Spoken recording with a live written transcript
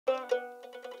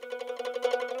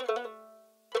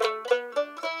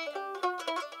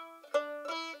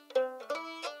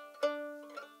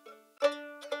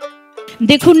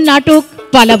দেখুন নাটক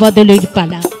পালা বদলের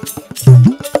পালা।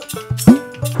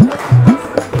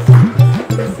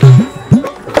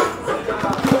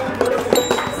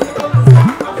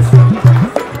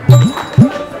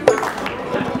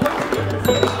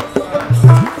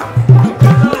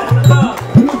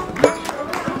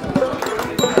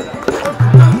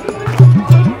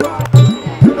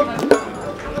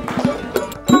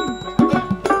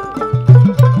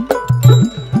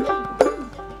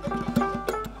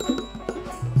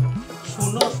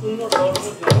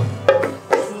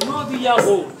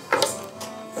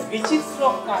 विचित्र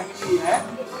काहिनी है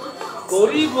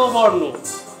गरीब वर्ण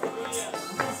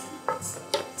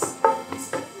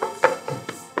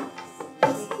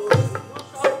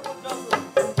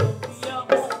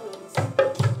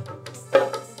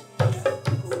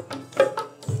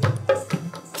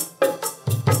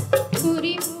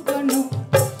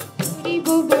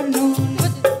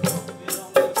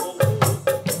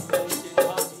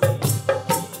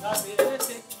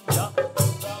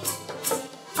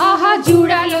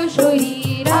जुड़ालो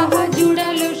शरीर आहा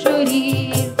जुड़ालो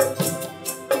शरीर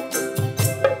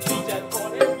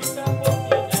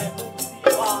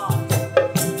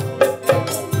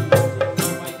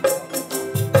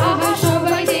आहा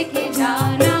सबाई देखे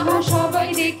जान आहा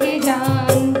सबाई देखे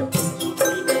जान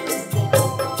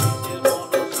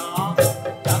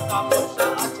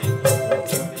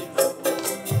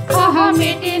आहा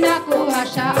मेटे ना को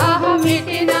आशा आहा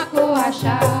मेटे ना को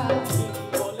आशा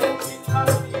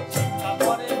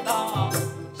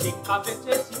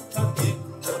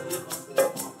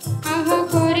आहा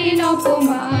करेन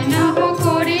अपमान आहा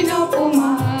करेन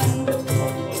अपमान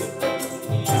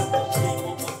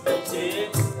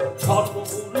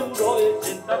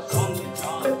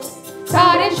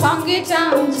तारे संगे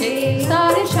चामछे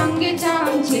तारे संगे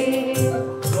चामछे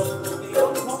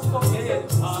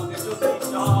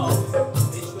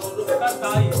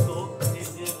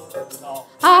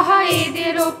आहा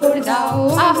एदेर ओपर दाओ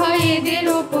आहा एदेर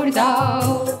ओपर दाओ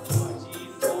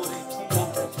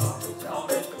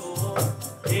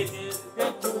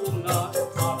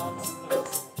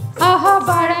आहा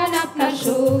बाड़ान अपना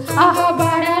शोक आहा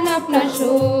बाड़ान अपना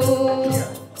शोक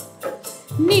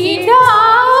नीना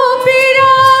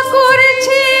पीड़ा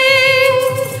करेছে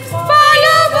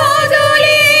পালা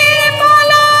বদলের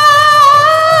পালা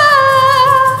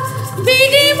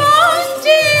বিধি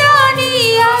মঞ্চে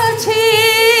আনিয়াছে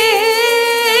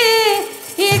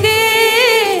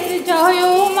এদের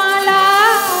জয়মালা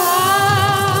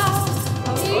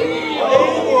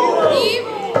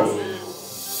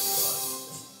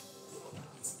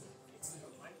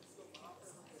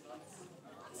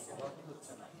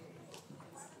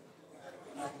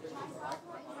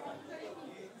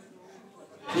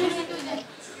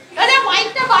দাদা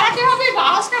মাইকটা বাড়াতে হবে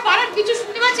আওয়াজটা বাড়ান কিছু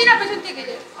শুনতে পাচ্ছি না পেছন থেকে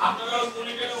আপনারা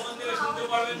মনিটরে ওখান থেকে শুনতে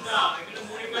পারবেন না এখানে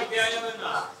মনিটর দেয়া যাবে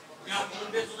না আমি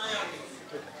শুনতে শোনা যাবে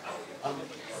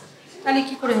তাহলে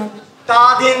কি করে হবে তা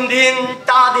দিন দিন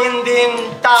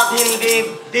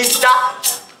দিনটা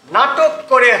নাটক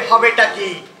করে হবেটা কি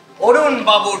অরুণ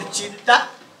বাবুর চিন্তা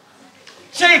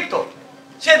সেই তো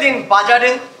সেদিন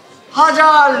বাজারে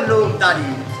হাজার লোক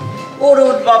দাঁড়িয়ে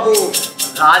অরুণ বাবু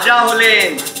রাজা হলেন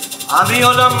আমি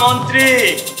হলাম মন্ত্রী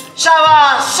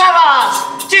সাবাস সাবাস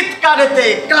চিৎকারেতে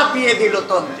কাঁপিয়ে দিল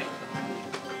তন্ত্রী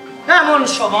এমন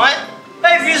সময়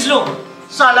এই বিষ্ণু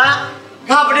সালা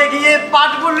ঘাবড়ে গিয়ে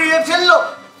পাট বুলিয়ে ফেললো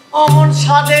অমন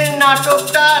স্বাদের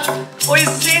নাটকটার ওই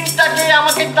সিনটাকে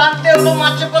আমাকে টানতে হলো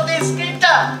মাঝপথে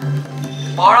স্ক্রিনটা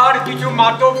পাড়ার কিছু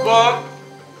মাতব্বর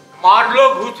মারলো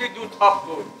ঘুষি দু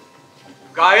থাপ্পড়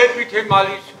গায়ে পিঠে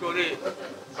মালিশ করে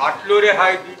কাটলো রে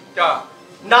হাই দিকটা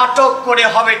নাটক করে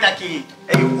হবেটা কি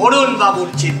এই অরুণ বাবুর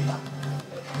চিন্তা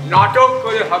নাটক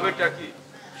করে হবেটা কি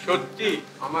সত্যি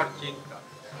আমার চিন্তা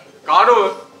কারণ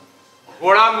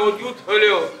ঘোড়া মজুত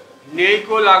হলেও নেই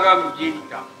কো লাগাম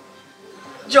জিনটা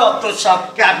যত সব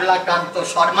ক্যাবলা কান্ত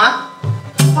শর্মা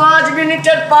 5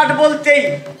 মিনিটের পাঠ বলতেই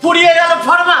ফুরিয়ে গেল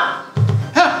ফর্মা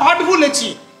হ্যাঁ পাঠ বলেছি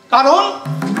কারণ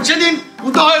সেদিন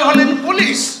উদয় হলেন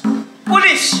পুলিশ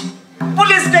পুলিশ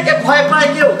পুলিশ দেখে ভয় পায়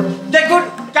কেউ দেখুন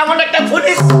কেমন একটা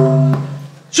পুলিশ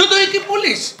শুধুই কি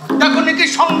পুলিশ তখন কি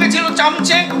সঙ্গে ছিল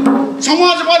চামচে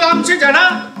সমাজবাদ আনছে যারা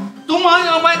তোমায়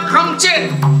আমায় খামছে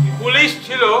পুলিশ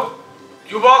ছিল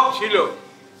যুবক ছিল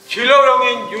ছিল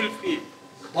রঙিন জুলফি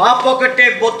বাঁ পকেটে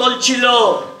বোতল ছিল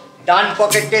ডান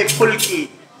পকেটে ফুলকি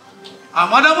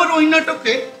আমার ওই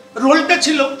নাটকে রোলটা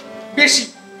ছিল বেশি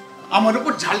আমার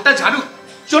উপর ঝালটা ঝাড়ু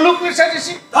চলো পেশা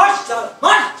এসে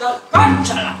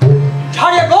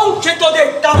ঝাড়ে বউছে তোদের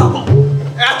টানাবো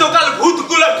এতকাল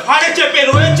ভূতগুলো ঘাড়ে চেপে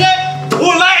রয়েছে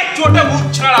ভোলায় চোটে ভূত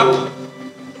ছাড়াবো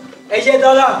এই যে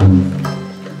দাদা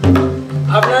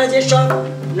আপনারা যেসব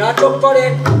নাটক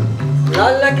করেন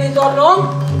লাল নাকি তোর রং?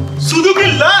 শুধু কি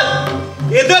লাল,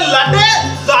 এদের লাটে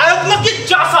গায়ক নাকি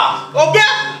চাষা। ওকে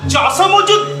চাষা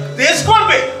মজুদ দেশ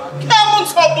করবে, কেমন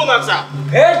সর্বনাশা।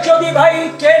 ফের যদি ভাই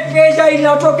টের পেয়ে যাই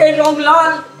নাটকের রং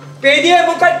লাল, পেয়ে দিয়ে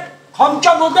মুখে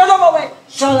খমচা মধ্যে দেবো ভাই,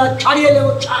 সারা ছাড়িয়ে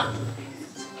দেবো ছাড়।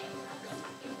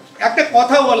 একটা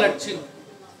কথা বলার ছিল,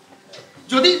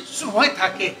 যদি সময়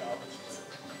থাকে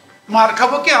মার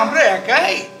খাবো কি আমরা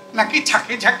একাই নাকি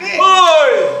ঝাঁকে ঝাঁকে?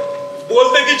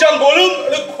 বলতে কি চান বলুন,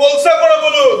 খোলসা করে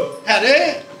বলুন। হ্যাঁ রে,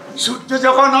 সূর্য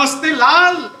যখন আসতে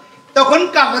লাল তখন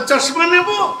কালো চশমা নেব,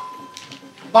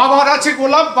 বাবার আছে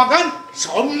গোলাপ বাগান,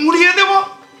 সব মুড়িয়ে দেব।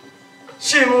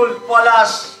 শিমুল,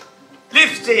 পলাশ,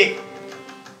 লিপস্টিক,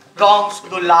 রং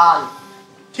শুধু লাল।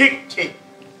 ঠিক ঠিক।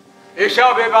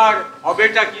 এসব এবার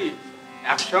হবেটা কি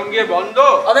একসঙ্গে বন্ধ?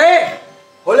 আরে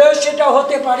হলেও সেটা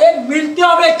হতে পারে, মিলতে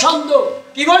হবে ছন্দ।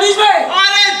 কি বলিস রে?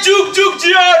 আরে যুগ যুগ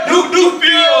জিয়া ঢুক ঢুক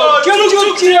পিও, যুগ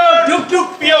যুগ জিয়া ঢুক ঢুক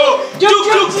পিও, যুগ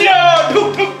যুগ জিয়া ঢুক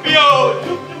ঢুক পিও,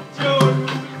 যুগ যুগ জিয়া।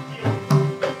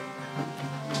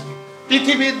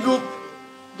 পৃথিবীর রূপ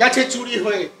গেছে চুরি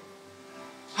হয়ে,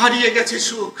 হারিয়ে গেছে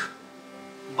সুখ।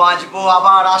 বাঁচবো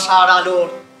আবার আশার আলোর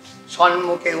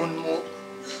সম্মুখে উন্মুখ।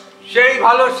 সেই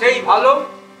ভালো সেই ভালো,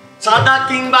 সাদা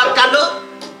কিংবা কালো,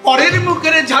 পরের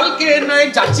মুখের ঝালকে নয়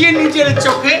যাচিয়ে নিজের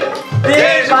চোখে,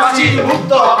 দেশবাসী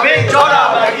মুক্ত হবে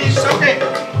জরাবাগির শোকে।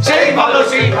 সেই ভালো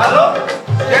সেই ভালো,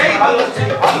 সেই ভালো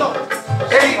সেই ভালো,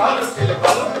 সেই ভালো সেই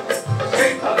ভালো,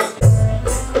 সেই ভালো।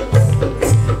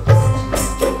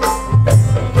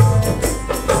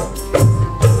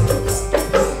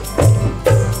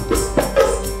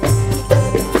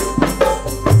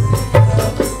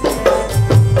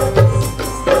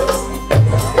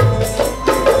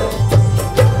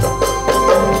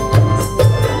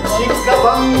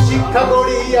 শিক্ষা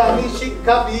করি আমি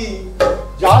শিক্ষাবি,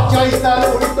 যা চাই তার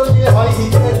উল্টো যে হয়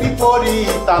হিতের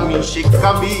বিপরীত, আমি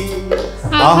শিক্ষাবি।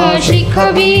 আহা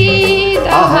শিক্ষাবিদ,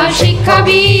 আহা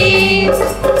শিক্ষাবিদ।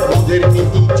 ওদের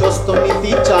নীতি চস্ত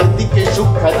নীতি চারদিকে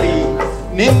সুখ্যাতি,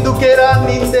 নিন্দুকেরা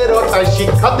নিন্দের তাই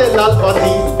শিক্ষাতে লাল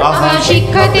বাতি। আহা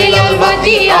শিক্ষাতে লাল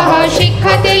বাতি, আহা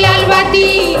শিক্ষাতে লাল বাতি।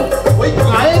 ওই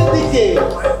গায়ের দিকে,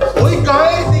 ওই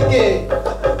গায়ের দিকে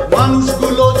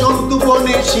মানুষগুলো জন্তু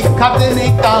বনে শিক্ষাতে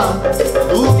নেই টান,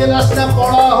 দু ক্লাস না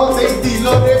পড়া হতেই দিল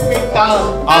রে পিটান।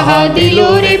 আহা দিল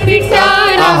রে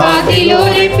পিটান, আহা দিল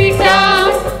রে পিটান।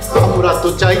 আমরা তো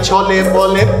চাই ছলে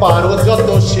বলে পারো যত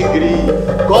শিগগিরি,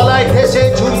 গলায় ঘেসে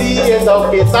ঝুলিয়ে দাও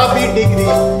কেতাবি ডিগ্রি।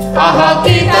 আহা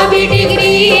কেতাবি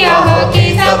ডিগ্রি, আহা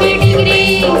কেতাবি degree.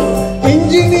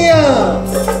 Engineer,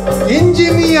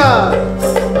 engineer,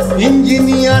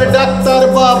 engineer doctor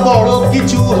বা বড়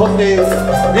কিছু হতে,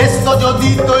 দেশ যদি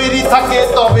তৈরি থাকে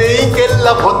তবেই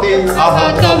কেল্লা ফতে। আহা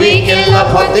তবেই কেল্লা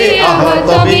ফতে, আহা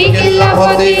তবেই কেল্লা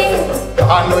ফতে।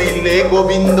 তা নইলে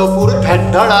গোবিন্দপুর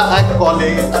ঠেড্ডাড়া এক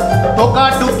কলেজ,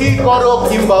 টোকাটুকি করো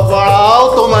কিংবা বাড়াও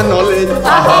তোমার নলেজ।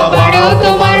 আহা বাড়াও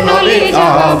তোমার নলেজ,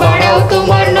 আহা বাড়াও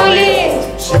তোমার নলেজ।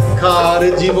 শিক্ষার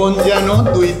জীবন যেন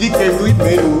দুই দিকে দুই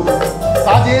মেরু,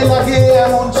 কাজে লাগে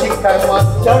এমন শিক্ষায় মার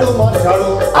ঝাড়ু মার ঝাড়ু।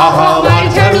 আহা মার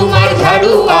ঝাড়ু মার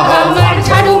ঝাড়ু, আহা মার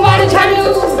ঝাড়ু মার ঝাড়ু।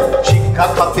 শিক্ষা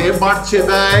খাতে বাড়ছে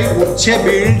ব্যয়, উঠছে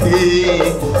বিল্ডিং,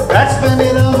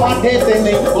 ব্যাটসম্যানেরা মাঠেতে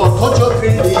নেই অথচ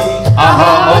ফিল্ডিং।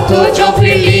 আহা অথচ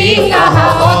ফিল্ডিং, আহা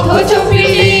অথচ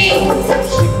ফিল্ডিং।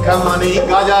 শিক্ষা মানেই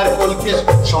গাজার কলকে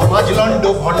সমাজ লন্ড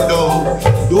ভণ্ড,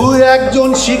 দু একজন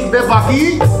শিখবে বাকি,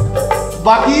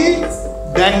 বাকি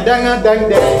ড্যাং ড্যাঙা ড্যাং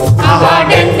ড্যাং। আহা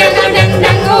ড্যাং ড্যাঙা ড্যাং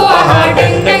ড্যাং গো, আহা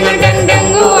ড্যাং ড্যাঙা ড্যাং ড্যাং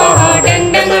গো, আহা ড্যাং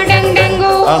ড্যাঙা ড্যাং ড্যাং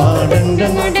গো, আহা ড্যাং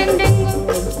ড্যাং। ড্যাং ড্যাং গো।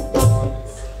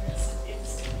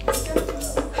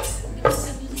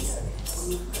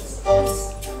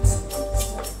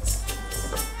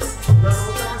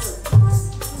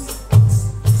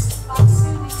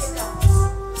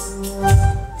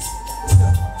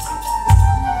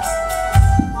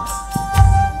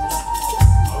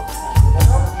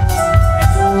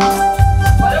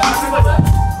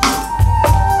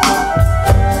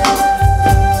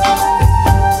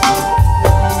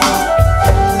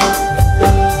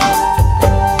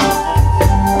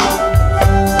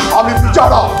 আমি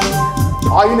বিচারক,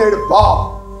 আইনের বাপ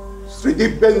শ্রী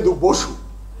দিব্যেন্দু বসু,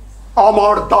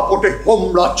 আমার দাপটে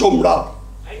হোমরা চোমরা,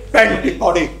 প্যান্টে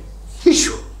করে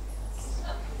শিশু।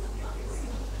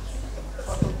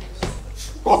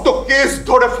 কত কেস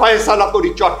ধরে ফয়সালা করি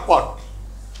চটপট,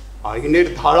 আইনের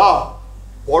ধারা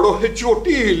বড় হে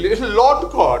জটিল,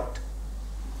 লটঘট।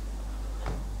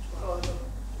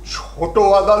 ছোট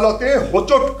আদালতে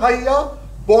হোঁচট খাইয়া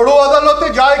বড় আদালতে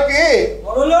যায় কে?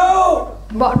 বড়লোক।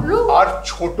 বড়লোক। আর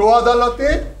ছোট আদালতে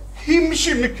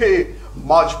হিমশিম খেয়ে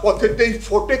মাঝপথেতেই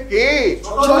ফোটে কে?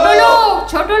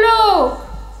 ছোট লোক।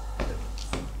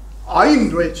 আইন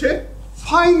রয়েছে,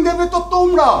 ফাইন দেবে তো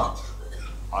তোমরা।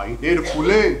 আইনের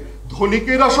ফুলে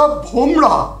ধনিকেরা সব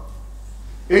ভোমরা।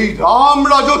 এই রাম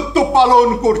রাজত্ব পালন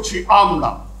করছি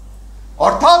আমরা,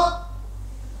 অর্থাৎ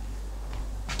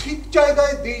ঠিক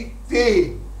জায়গায় দিতে।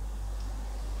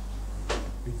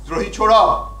 বিদ্রোহী ছোড়া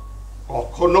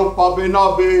কখনো পাবে না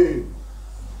বে।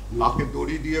 নাকে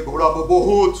দড়ি দিয়ে ঘোরাবো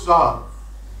বহুত সাল।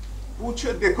 পুছে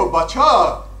দেখো বাছা,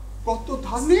 কত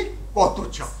ধানে কত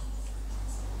চা।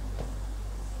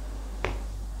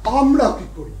 আমরা কি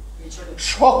করি?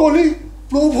 সকলেই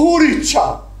প্রভুর ইচ্ছা।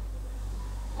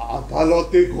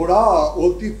 আদালতে ঘোড়া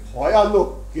অতি ভয়ানক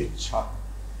ইচ্ছা।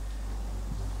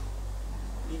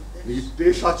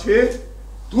 নির্দেশ আছে,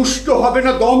 দুষ্ট হবে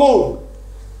না দমন।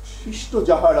 শিষ্ট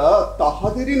যাহারা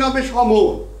তাহাদেরই নামে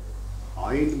সমন।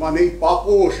 আইন মানেই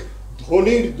পাপোশ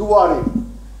ধনির দুয়ারে।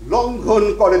 লঙ্ঘন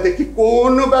করে দেখি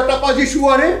কোন বেটা পাজি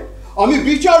শুয়ারে। আমি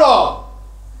বিচারক,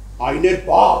 আইনের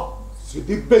বাপ শ্রী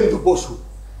দিব্যেন্দু বসু।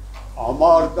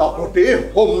 আমার দাপটে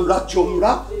হোমরা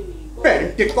চোমরা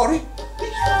প্যান্টে করে।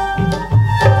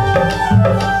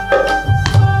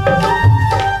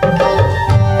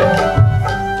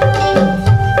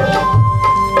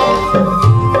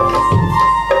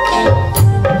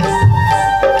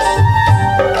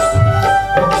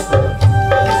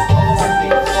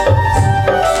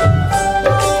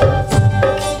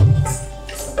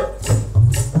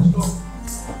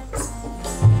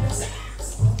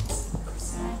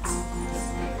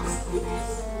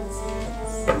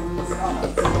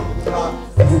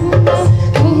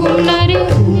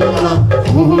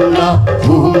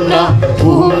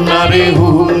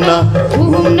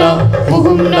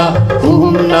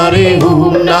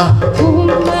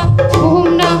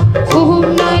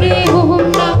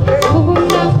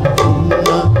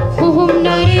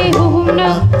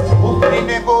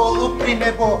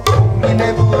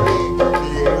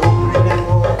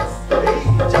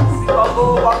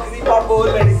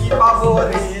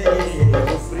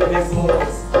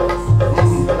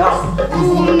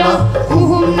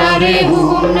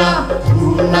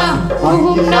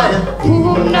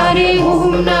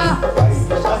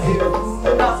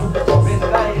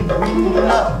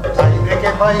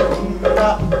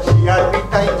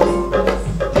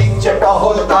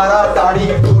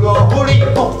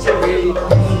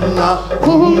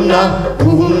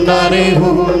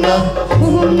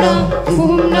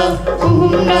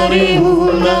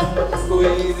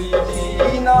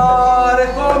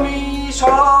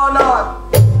 কমিশনার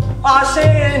আসে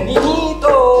নিহিত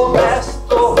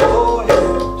ব্যস্ত হয়ে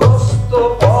দোস্ত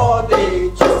পদে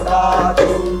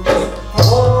ছোটাছুটি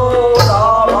ও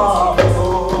রামা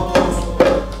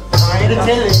মায়ের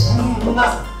ছেলে না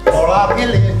পড়া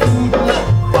গেলে না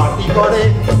পাটি করে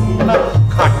না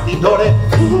খাটি ধরে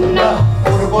না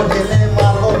পূর্ব জেলে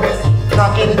মারব গেলে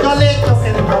নাকের জলে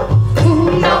চোখের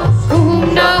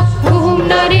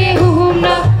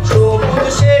সবুজ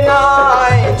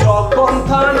সেনায় যখন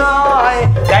থানায়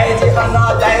দেয়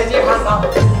যে হানা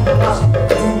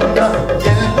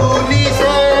জেল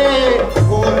পুলিশে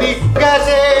গুলি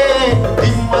গেছে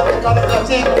হিম্মত কার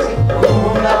কাছে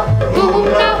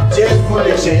জেল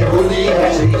পুলিশে গুলি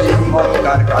গেছে হিম্মত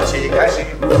কার কাছে গেছে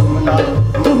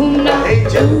এই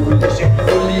জেল পুলিশে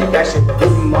গুলি গেছে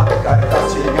হিম্মত কার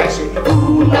কাছে গেছে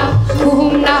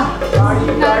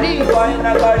গাড়ি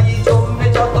গয়না গাড়ি জমবে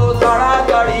যত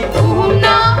তাড়াতাড়ি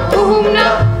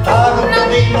তার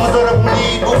উপরে নজর বুড়ি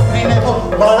বকরি নেব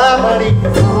বাড়াবাড়ি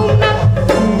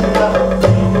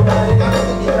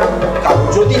কারো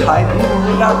যদি হয়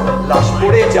না লাশ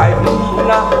পড়ে যায়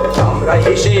না আমরা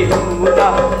এসে না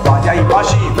বাজাই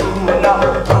বাঁশি না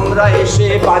আমরা এসে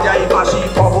বাজাই বাঁশি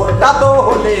খবরটা তো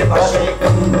হলে বাসি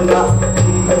না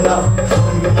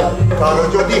কারো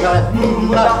যদি হয়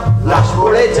না লাশ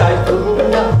পড়ে যায়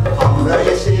না আমরা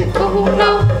এসে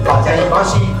বাজাই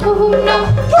বাঁশি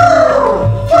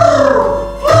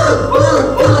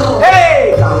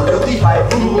কারো যদি হয়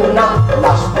না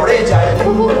লাশ পড়ে যায়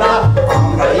না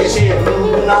আমরা এসে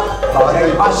না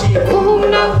বাজাই বাঁশি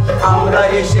আমরা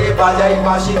এসে বাজাই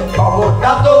বাঁশি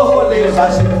খবরটা তো হলে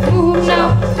বাসি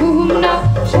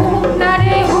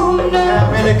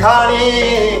মেরে ঘাড়ে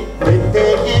বেঁধে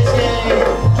গেছে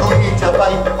ছুরি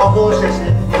চাপাই অবশেষে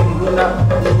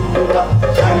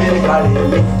শ্যামের ঘাড়ে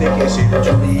মিথ্যে কেসে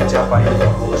চুরি চাপাই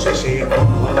অবশেষে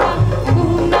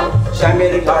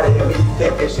শ্যামের ঘাড়ে মিথ্যে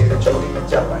কেসে চুরি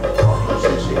চাপাই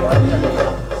অবশেষে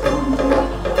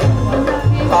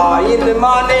আইন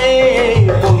মানে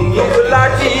বন্দুক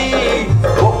লাঠি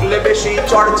ঢোকলে বেশি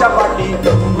চর্চা পাটি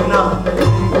না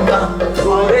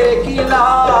করে কি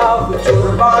লাভ চোর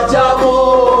বাজাবো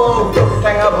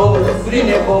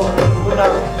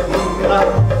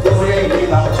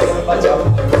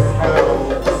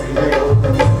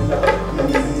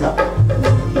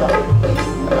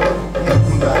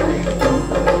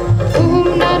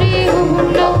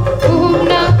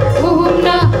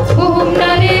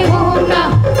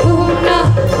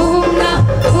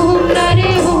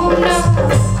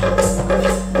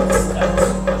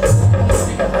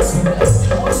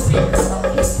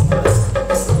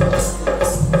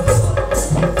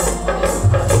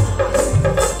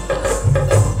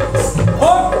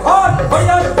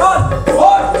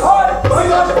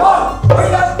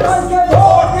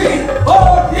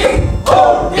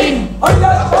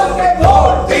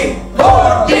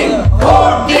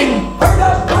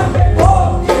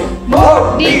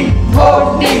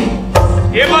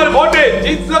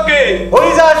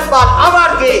পাল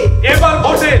আবার কে? এবার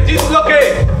ভোটে জিতলো কে?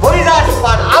 হরিদাস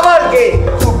পাল আবার কে?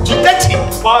 খুব জিতেছি,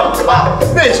 বাহ বাহ,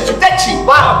 বেশ জিতেছি,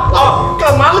 বাহ বাহ,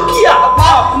 কামাল কিয়া,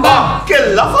 বাহ বাহ,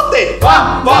 কেল্লা ফতে, বাহ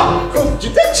বাহ, খুব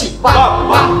জিতেছি, বাহ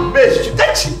বাহ, বেশ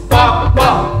জিতেছি, বাহ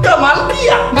বাহ, কামাল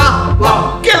কিয়া, বাহ বাহ,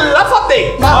 কেল্লা ফতে,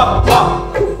 বাহ বাহ,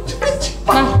 খুব জিতেছি,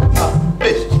 বাহ বাহ,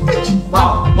 বেশ জিতেছি, বাহ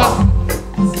বাহ।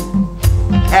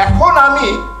 এখন আমি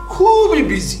খুবই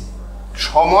বিজি,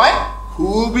 সময়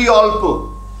খুবই অল্প,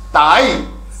 তাই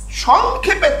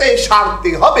সংক্ষেপেতে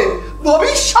সারতে হবে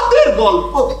ভবিষ্যতের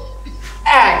গল্প।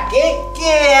 একে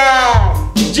কে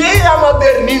যে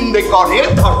আমাদের নিন্দে করে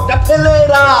ধরটা ফেলে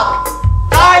রাখ,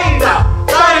 তাই না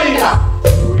তাই না।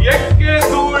 দুই একে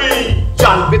দুই,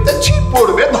 জাল পেতেছি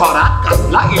পড়বে ধরা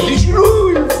কাতলা ইলিশ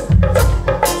রুই,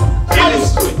 ইলিশ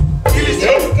রুই, ইলিশ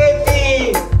রুই। একে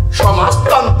তিন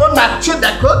সমাজতন্ত্র নাচছে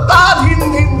দেখো তা দিন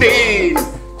দিন দিন,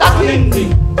 তা দিন দিন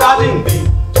তা দিন দিন,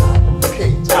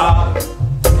 চার,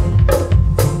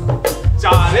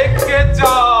 চার একে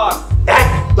চার, এক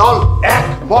দল এক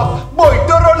মত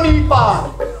বৈতরণী পার,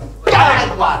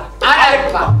 একবার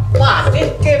আরেকবার পাঁচ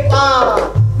একে পাঁচ,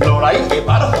 লড়াই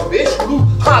এবার হবে শুরু,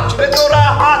 হাঁচবে তোরা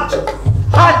হাঁচ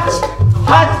হাঁচ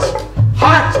হাঁচ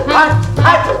হাঁচ হাঁচ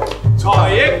হাঁচ।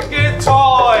 ছয় একে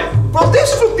ছয়,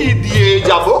 প্রতিশ্রুতি দিয়ে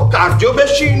যাব কার্য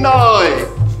বেশি নয়,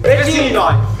 বেশি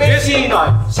নয় বেশি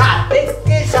নয়, সাত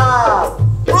একে সাত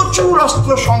প্রচুর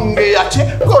অস্ত্র সঙ্গে আছে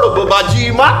করব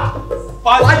বাজিমাত,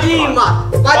 বাজিমাত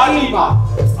বাজিমাত।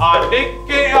 আট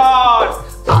একে আট,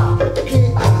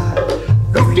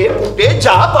 লুটে পুটে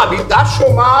যা পাবি তার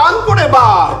সমান করে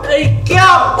বার, এই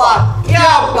ক্যা বাত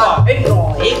এই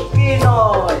নয় একে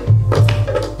নয়।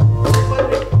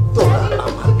 তোরা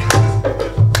আমার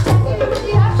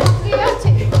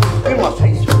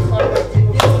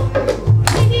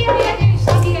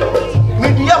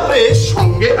মিডিয়া প্রেস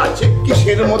সঙ্গে আছে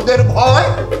কিসের মধ্যে ভয়,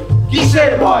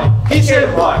 কিসের ভয় কিসের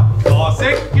ভয়, দশ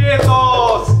একে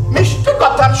দশ, মিষ্টি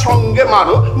কথার সঙ্গে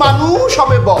মারো মানুষ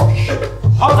হবে বস,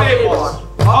 হবে বস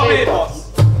হবে বস।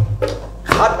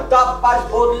 খাদ্যাভ্যাস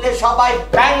বদলে সবাই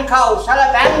ব্যাং খাও, সারা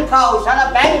ব্যাং খাও, সারা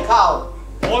ব্যাং খাও।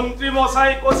 মন্ত্রী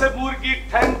মশাই কোষে মুরগির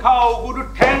ঠ্যাং খাও, গুরু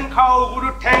ঠ্যাং খাও, গুরু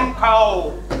ঠ্যাং খাও।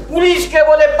 পুলিশকে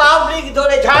বলে পাবলিক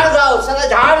ধরে ঝাড় দাও, সারা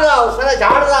ঝাড় দাও, সারা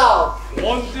ঝাড় দাও।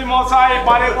 মন্ত্রী মশাই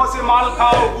বারে বসে মাল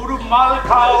খাও, গুরু মাল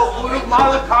খাও, গুরু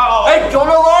মাল খাও। এই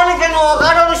জনগণ কেন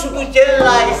অকারণে শুধু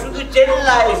চেল্লায়, শুধু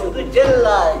চেল্লায়, শুধু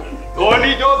চেল্লায়।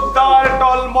 ধনী যোদ্ধার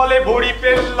টলমলে ভুড়ি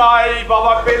পেল্লাই,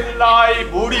 বাবা পেল্লাই,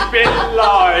 ভুড়ি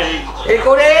পেল্লাই। এ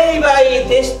করেই ভাই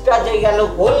দেশটা যে গেল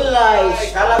গোল্লায়,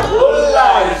 সারা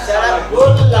গোল্লায়, সারা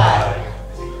গোল্লায়।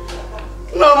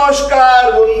 নমস্কার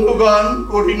বন্ধুগণ,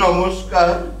 করি নমস্কার।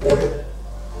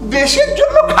 দেশের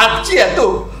জন্য খাচ্ছি এত,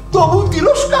 তবু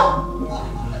তিরস্কার।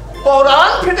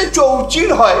 পরাণ ফেটে চৌচির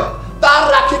হয়, তার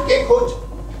রাখে কে খোঁজ?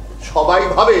 সবাই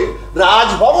ভাবে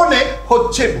রাজভবনে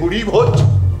হচ্ছে ভুড়ি ভোজ।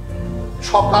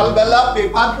 সকালবেলা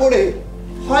পেপার পড়ে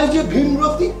হয় যে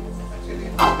ভীমরতি,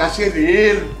 আকাশে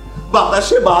রেল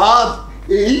বাতাসে বাঁধ,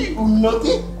 এই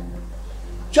উন্নতি।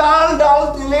 চাল ডাল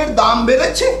তেলের দাম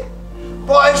বেড়েছে,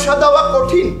 পয়সা দেওয়া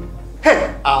কঠিন। হ্যাঁ,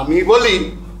 আমি বলি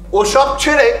ওসব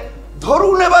ছেড়ে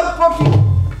ধরুন এবার প্রফিট।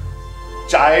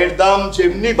 চায়ের দাম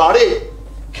যেমনি বাড়ে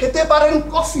খেতে পারেন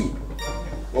কফি।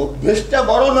 অভ্যেসটা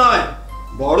বড় নয়,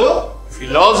 বড়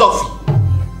ফিলসফি।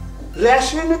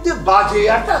 রেশনেতে বাজে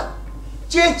আটা,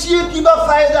 চেঁচিয়ে কিবা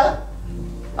ফায়দা।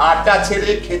 আটা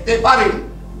ছেড়ে খেতে পারেন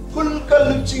ফুলকা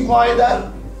লুচি ময়দার।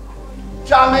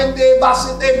 ট্রামেতে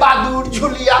বাসেতে বাদুর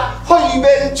ঝুলিয়া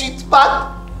হইবেন চিৎপাত।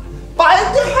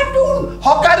 পায়েতে হাঁটুন,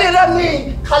 হকারেরা নেই,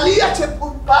 খালি আছে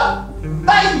ফুটপাত।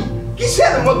 তাই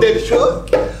কিসের মধ্যে সুখ?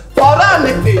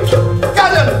 পরাণেতে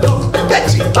কারণ দুঃখ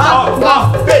জিতেছি,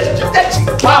 বেশ জিতেছি,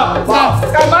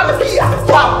 কামাল কিয়া,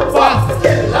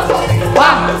 কেল্লা ফতে,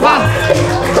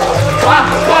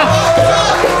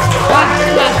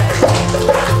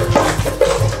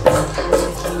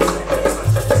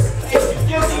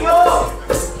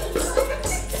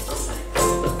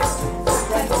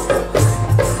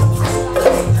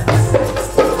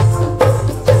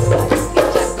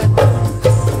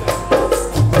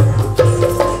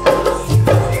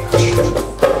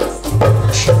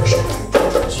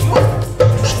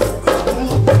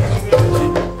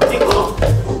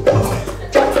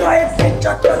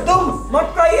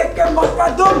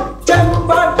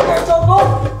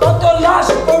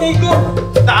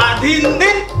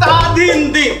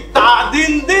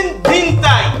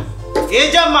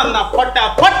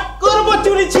 फटाफट करबो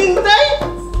चुरी चिंताई।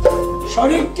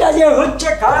 শরীরটা যে হচ্ছে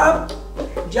খারাপ,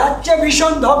 যাচ্ছে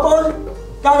ভীষণ ধকল,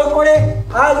 তার উপরে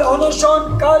আজ অনশন,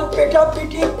 কাল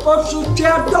পেটাপিটি, পরশু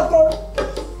চেয়ার দখল।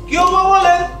 क्यों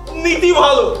বলেন? নীতি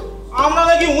ভালো, আমরা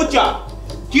নাকি উঁচা।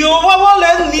 কেউ বা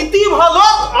বলেন নীতি ভালো,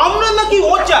 আমরা নাকি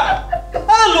উঁচা।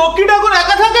 লক্ষ্মী ঠাকুর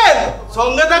একা থাকেন,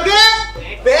 সঙ্গে থাকে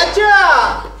বেচা।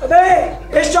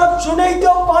 এসব শুনেই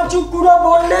তো পাঁচু কুড়ো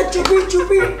বললে চুপি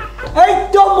চুপি, এই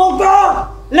তো মোটা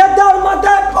লেদার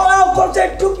মাথায় পড়াও করছে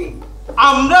টুপি।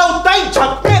 আমরাও তাই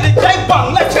ঝাঁকতে চাই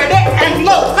বাংলা ছেড়ে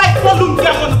অ্যাংলো, তাই বলুন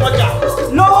কেমন মজা।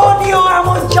 লোনিও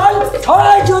এমন চাল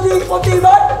ছড়াই যদি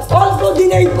প্রতিবার, অল্প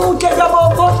দিনেই পৌঁছে যাবো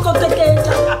বস্কো থেকে।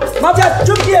 বাজার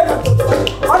চুকিয়ে মতন,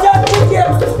 বাজার চুকিয়ে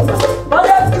মতন,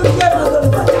 বাজার চুকিয়ে মতন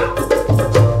বাজার।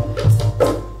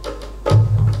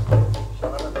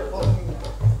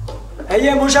 এই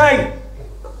যে মশাই,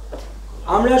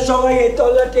 আমরা সবাই এই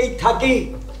তল্লাটেই থাকি,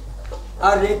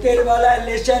 আর রাতের বেলায়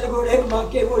লেসার ঘুরে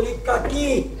মাকে বলি কাকি।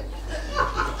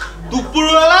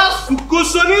 দুপুরবেলা শুক্র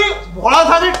শনি ভরা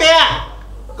থাকে ট্যাগ,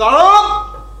 কারণ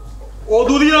ও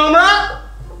দুদিন আমরা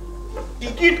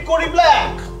টিকিট করি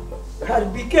ব্ল্যাক। আর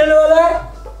বিকেল বেলায়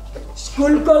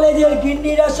স্কুল কলেজের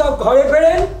গিন্নিরা সব ঘরে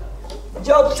ফেরেন,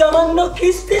 জব সামান্য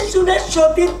কিস্তি শুনে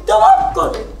সতীর্থবাদ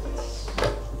করেন।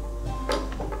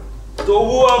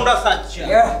 তবুও আমরা সাচ্চা,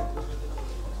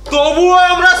 তবুও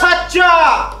আমরা সাচ্চা,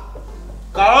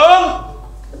 কারণ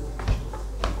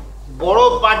বড়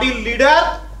পার্টির লিডার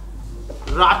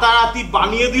রাতারাতি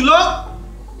বানিয়ে দিল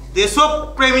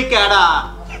দেশপ্রেমিকারা।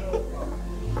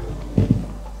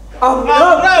 আমরা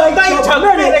তাই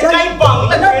ঝাঁকতে চাই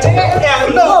বাংলা ছেড়ে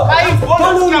অ্যাংলো, তাই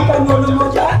বলুন কেমন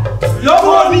মজা।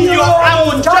 লোভনীয়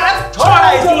এমন চাল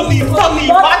ছড়াই যদি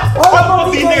প্রতিবার, অল্প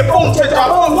দিনে পৌঁছে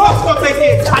যাবো মস্কো থেকে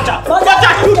ঝাঁঝা।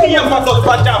 বাজার চুটিয়ে মতন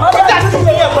বাজা, বাজার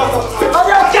চুটিয়ে মতন,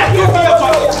 বাজার চুটিয়ে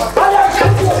মতন, বাজার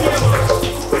চুটিয়ে মতন।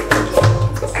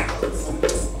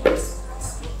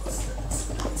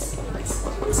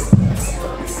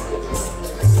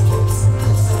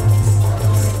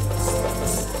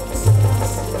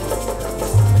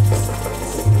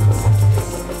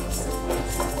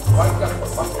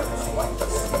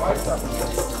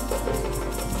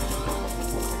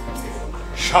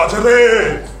 সাজরে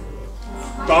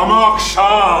তামাক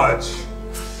সাজ,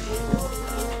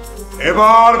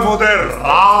 এবার মোদের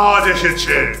রাজ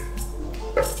এসেছে,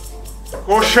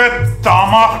 কোষের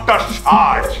তামাকটা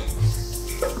সাজ।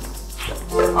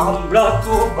 আমরা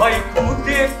তো ভাই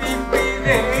খুদে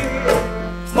পিপিরে,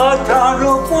 মাথার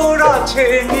ওপর আছে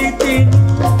নীতি।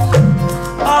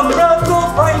 আমরা তো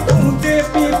ভাই খুদে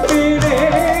পিপিরে,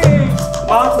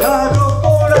 মাথার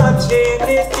ওপর আছে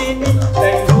নীতি।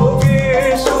 রোগে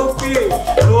শোকে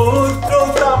রৌদ্র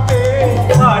তাপে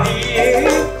হারিয়ে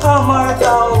আমার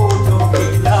দাও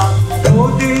দোকিলা।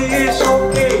 রোদে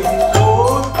শোকে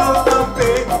রৌদ্র তাপে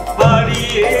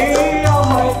হারিয়ে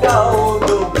আমায় দাও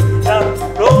দোকিলা।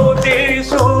 রোদে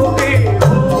শোকে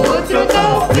রৌদ্র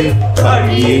তাপে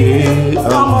হারিয়ে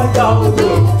আমায় দাও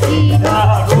দোকিলা।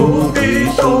 রোদে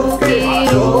শোকে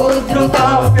রৌদ্র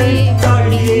তাপে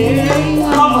হারিয়ে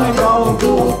আমায় দাও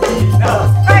দোকিলা।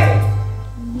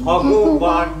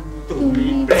 ভগবান তুমি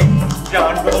প্রেম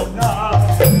জানো না,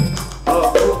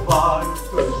 ভগবান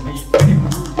তুমি প্রেম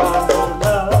জানো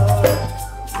না।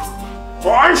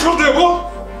 পয়সা দেব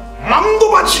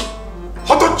মান্দবাজি,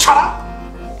 হতচ্ছাড়া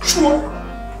শুয়োর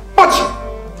বাজি।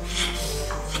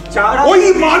 ওই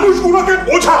মানুষগুলোকে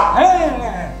বোঝা,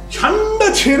 ঠান্ডা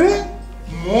ছেড়ে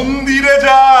মন্দিরে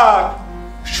যাক,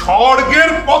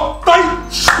 স্বর্গের পথটাই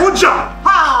সোজা।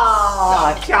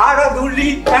 চারা দুলি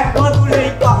এক দুলি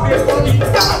পাপে বলি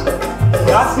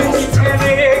রাজনীতি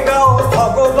ছেড়ে গাও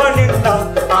ভগবানের নাম।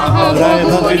 আহারায়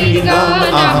ভগিনীর গান,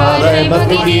 আহারায়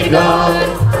ভগিনীর গান।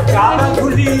 চারা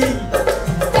দুলি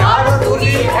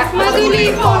এক দুলি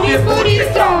পাপে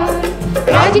পরিত্রাণ,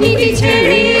 রাজনীতি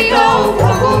ছেড়ে গাও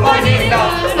ভগবানের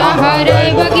গান।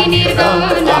 আহারায় ভগিনীর গান,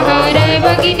 আহারায়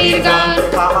ভগিনীর গান,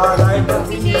 আহারায়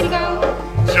ভগিনীর গান।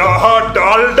 যাহা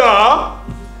ডালডা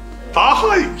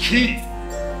তাহাই ঘি।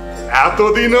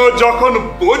 এতদিনও যখন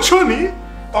বোঝনি,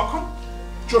 তখন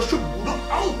চোষক বুড়ো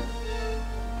আউ।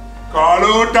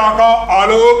 কালো টাকা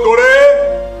আলো করে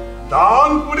দান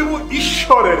করিব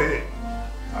ঈশ্বরের।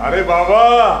 আরে বাবা,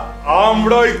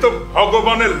 আমরাই তো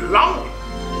ভগবানের লাউ।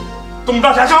 তোমরা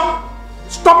যাও,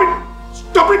 স্টপ ইট,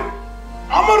 স্টপ ইট।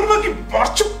 আমার নাকি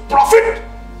বাড়ছে প্রফিট।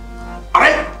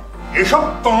 আরে এসব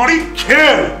তোমারই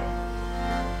খেল।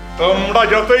 তোমরা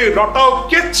যতই রটাও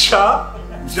কেচ্ছা,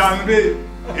 জানবে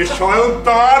এ স্বয়ং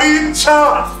তারই ইচ্ছা।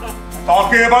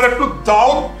 তাকে এবার একটু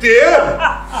দাও তেল।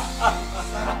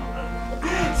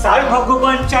 স্যার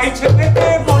ভগবান চাইছে পেতে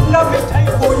মন্ডা মিঠাই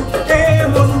কই,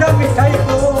 মন্ডা মিঠাই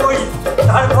কই।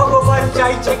 স্যার ভগবান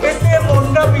চাইছে পেতে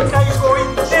মন্ডা মিঠাই কই,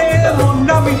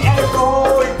 মন্ডা মিঠাই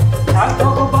কই। স্যার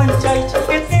ভগবান চাইছে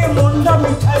পেতে মন্ডা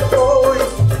মিঠাই কই।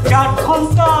 4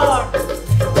 ঘন্টা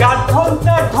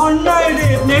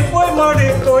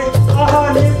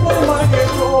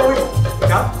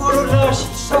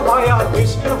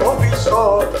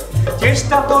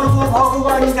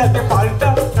ভগবান যাতে পাল্টা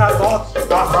তার রথ,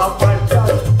 তাহা পাল্টা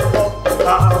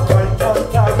তাহা পাল্টা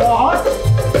তার রথ।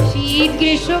 শীত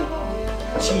গ্রীষ্ম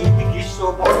শীত গ্রীষ্ম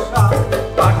বর্ষা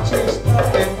তার চেষ্টা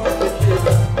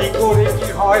কি করে কি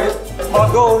হয়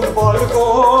মদন বলগ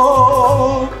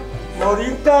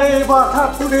মরিদারে বাধা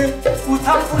পুরে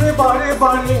উঠা পুরে বারে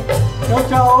বারে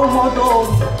সোচাও মদন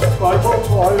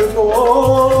কর্মফল গো,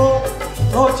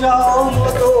 সোচাও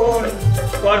মদন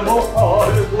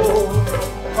কর্মফল গো।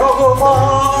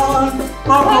 ভগবান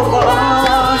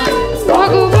ভগবান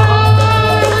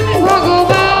ভগবান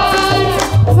ভগবান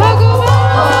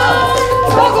ভগবান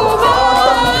ভগবান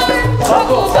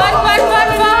ভগবান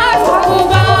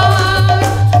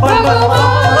ভগবান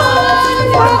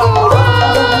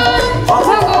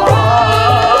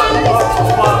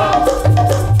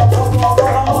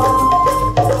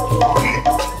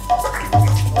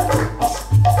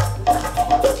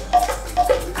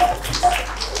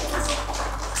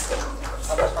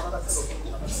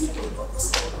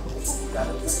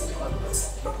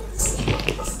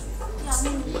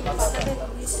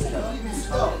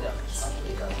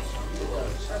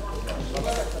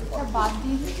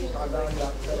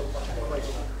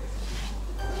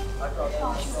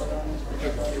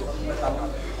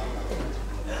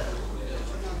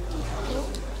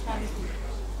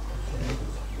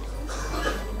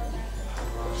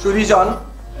সুরিজন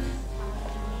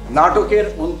নাটকের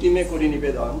অন্তিমে করি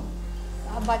নিবেদন।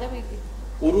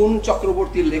 অরুণ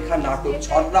চক্রবর্তীর লেখা নাটক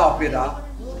ছড়া অপেরা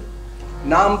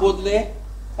নাম বদলে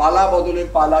পালা বদলের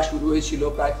পালা শুরু হয়েছিল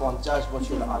প্রায় 50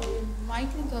 বছর আগে।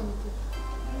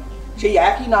 সেই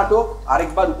একই নাটক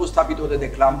আরেকবার উপস্থাপিত হতে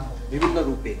দেখলাম বিভিন্ন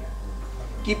রূপে।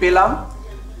 কি পেলাম?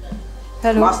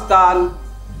 মাস্তান,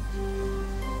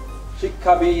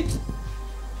 শিক্ষাবিদ,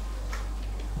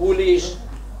 পুলিশ,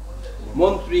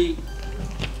 মন্ত্রী,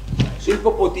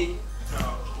 শিল্পপতি,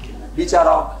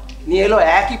 বিচারক নিয়ে এলো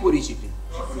একই পরিচিতি।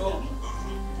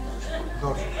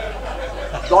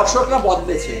 দর্শকরা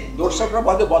বদলেছে, দর্শকরা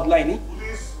বদলায়নি,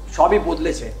 সবই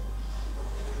বদলেছে।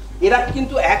 এরা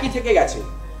কিন্তু একই থেকে গেছে,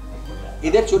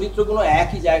 এদের চরিত্রগুলো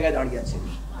একই জায়গায় দাঁড়িয়ে আছে।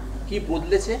 কি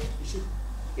বদলেছে?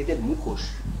 এদের মুখোশ।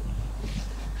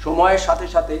 সময়ের সাথে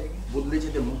সাথে বদলেছে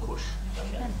এদের মুখোশ।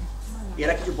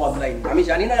 এরা কিছু বদলায়নি। আমি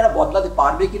জানি না এরা বদলাতে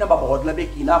পারবে কিনা বা বদলাবে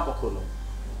কিনা কখনো,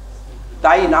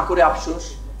 তাই না করে আফসোস।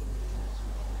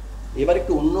 এবার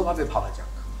একটু অন্যভাবে ভাবা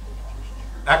যাক।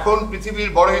 এখন পৃথিবীর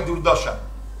বড়ই দুর্দশা।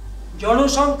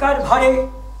 জনসংখ্যার ভারে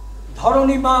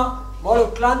ধরণী মা বড়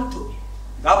ক্লান্ত,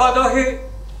 দাবাদহে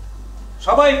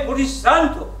সবাই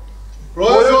পরিশ্রান্ত।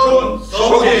 প্রয়োজন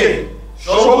সবুজে,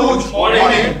 সবুজ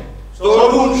মনে,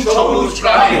 তরুণ সবুজ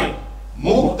প্রাণে,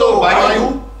 মুক্ত বায়ু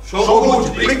সবুজ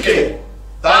বৃক্ষে,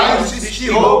 তাই সৃষ্টি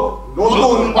হোক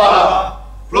নতুন পালা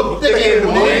প্রত্যেকের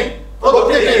মনে,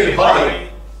 প্রত্যেকের ঘরে।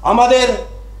 আমাদের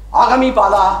আগামী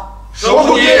পালা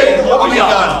সবুজের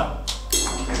অভিযান।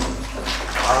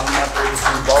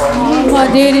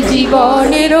 আমাদের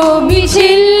জীবনেরও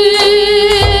মিছিল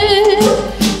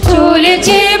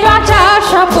চলেছে বাঁচা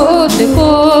শপথ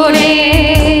করে।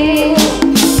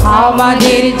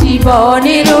 আমাদের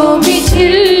জীবনেরও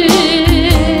মিছিল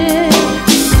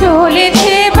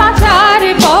চলেছে বাঁচার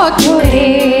পথে।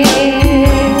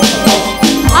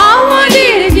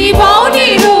 আমাদের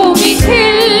জীবনেরও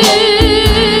মিছিল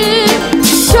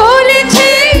চলেছে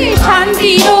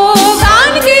শান্তির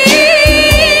গান গেয়ে।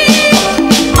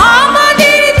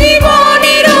 আমাদের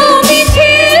জীবনেরও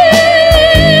মিছিল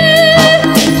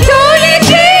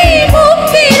চলেছে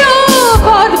মুক্তির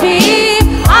পথ বেয়ে,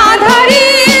 আধারে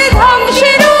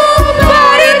ধ্বংসের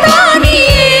বার্তা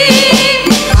নিয়ে।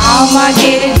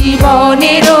 আমাদের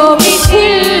জীবনেরও